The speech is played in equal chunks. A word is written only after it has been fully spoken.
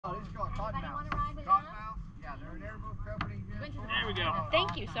we go.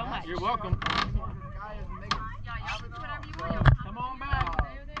 Thank you so much. You're welcome. Come on back.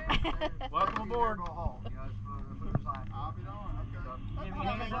 Welcome aboard. Got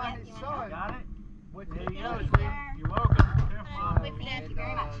it? There you go. You're welcome. Thank you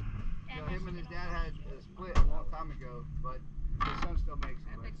very much. Him and his dad had a split a long time ago, but his son still makes it.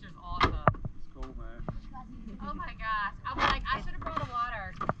 That picture's awesome. It's cool, man. Oh my gosh. I was like, I should have brought a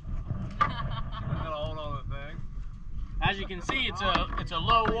water. Got a hold on the thing. As you can see, it's a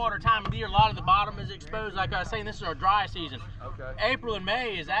low water time of the year. A lot of the bottom is exposed. Like I was saying, this is our dry season. Okay. April and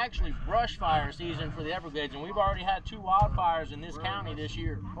May is actually brush fire season for the Everglades, and we've already had 2 wildfires in this county this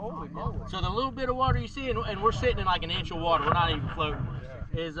year. Holy moly. So the little bit of water you see, and we're sitting in like an inch of water, we're not even floating,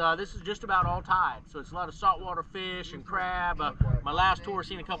 is this is just about all tide. So it's a lot of saltwater fish and crab. My last tour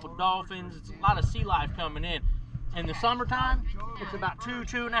seen a couple of dolphins. It's a lot of sea life coming in. In the summertime, it's about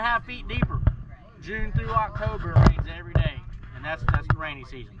 2.5 feet deeper. June through October, it rains every day, and that's the rainy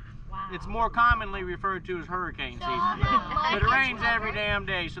season. Wow. It's more commonly referred to as hurricane season, but it rains every damn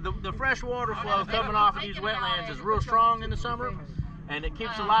day. So the fresh water flow coming off of these wetlands is real strong in the summer, and it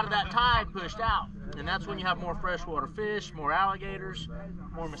keeps a lot of that tide pushed out. And that's when you have more freshwater fish, more alligators,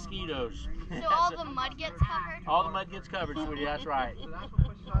 more mosquitoes. So all the mud gets covered? All the mud gets covered, sweetie, that's right.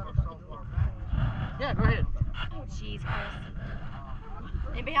 Yeah, go ahead. Oh, jeez, Chris.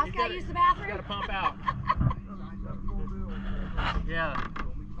 Anybody else gotta use the bathroom? You gotta pump out. Yeah.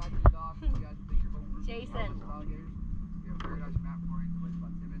 Jason.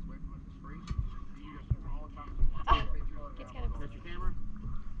 That's your camera?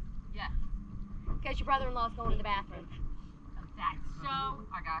 Yeah. Because your brother-in-law's going to the bathroom. That's so.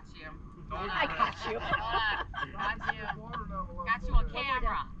 I got you. I got you. Got you. Got you on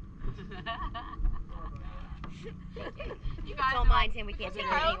camera. You guys Don't mind him, we can't take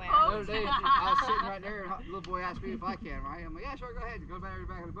it anywhere. The other day, I was sitting right there, and the little boy asked me if I can, right? I'm like, yeah, sure, go ahead. Go back to the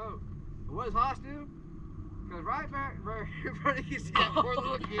back of the boat. But what does Haas do? Goes right back, right in front of you, see that poor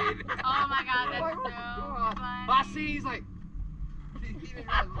little kid. Oh my God, that's Like, so what's going on? funny. I see, he's like, he didn't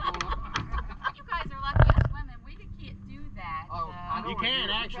realize what's going on. You guys are lucky us women. We can't do that. Oh, I know You we're can,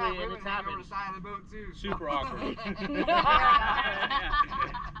 here. actually, We and it's hang over happened. the side of the boat too. Super awkward.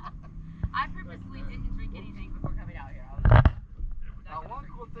 I purposely didn't drink anything before coming out here. Now, one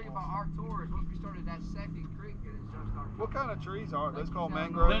cool thing about our tour is once we started that second creek, and it just started. What kind of trees are those? Called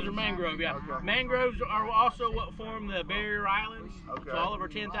mangroves? Those are mangrove, yeah. Okay. Mangroves are also what form the barrier islands. Okay. So all of our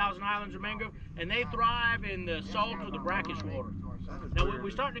 10,000 islands are mangrove, and they thrive in the salt or the brackish water. Now we're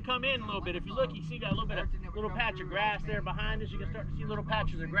starting to come in a little bit. If you look, you see got a little patch of grass there behind us. You can start to see little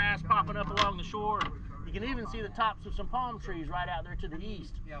patches of grass popping up along the shore. You can even see the tops of some palm trees right out there to the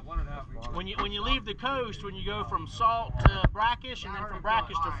east. Yeah, 1.5 weeks. When you leave the coast, when you go from salt to brackish and then from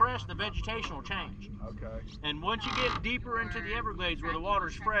brackish to fresh, the vegetation will change. Okay. And once you get deeper into the Everglades where the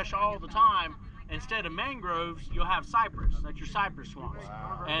water's fresh all the time, instead of mangroves, you'll have cypress. That's your cypress swamps.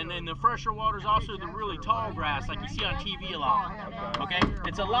 Wow. And in the fresher waters also the really tall grass like you see on TV a lot. Okay?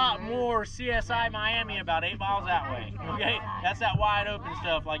 It's a lot more CSI Miami about 8 miles that way. Okay? That's that wide open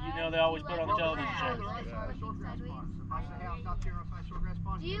stuff like you know they always put on the television shows.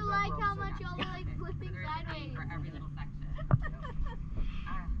 Do you like how much y'all like flipping sideways? For every little section.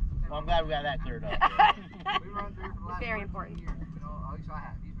 Well, I'm glad we got that cleared up. Very important. At least I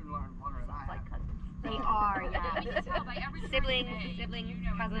have. He's been learning one or I have. They are, You yeah. can tell by every Siblings, day. siblings, You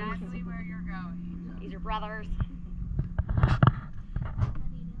know cousins. exactly where you're going. These are brothers.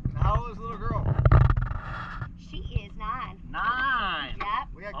 How old is the little girl? She is 9. 9. Yep.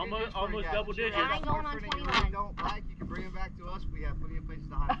 We got good news for you Almost guys. double If you digits. have a Nine going on boyfriend that you 21. really don't like, you can bring him back to us. We have plenty of places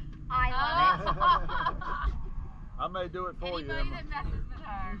to hide. I love it. I may do it for you, Anybody Emma. that messes with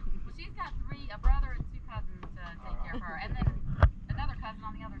her. Well, she's got a brother and 2 cousins to take care of her, and then another cousin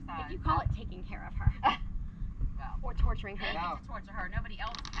on the other side. If you call it taking care of her. Well, Or torturing her. they get to torture her. Nobody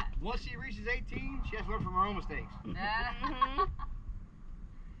else can. Once she reaches 18, she has to learn from her own mistakes. Mhm.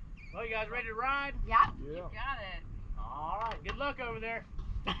 Well, you guys ready to ride? Yep. Yeah. Got it. All right. Good luck over there.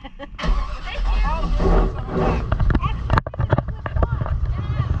 Thank you.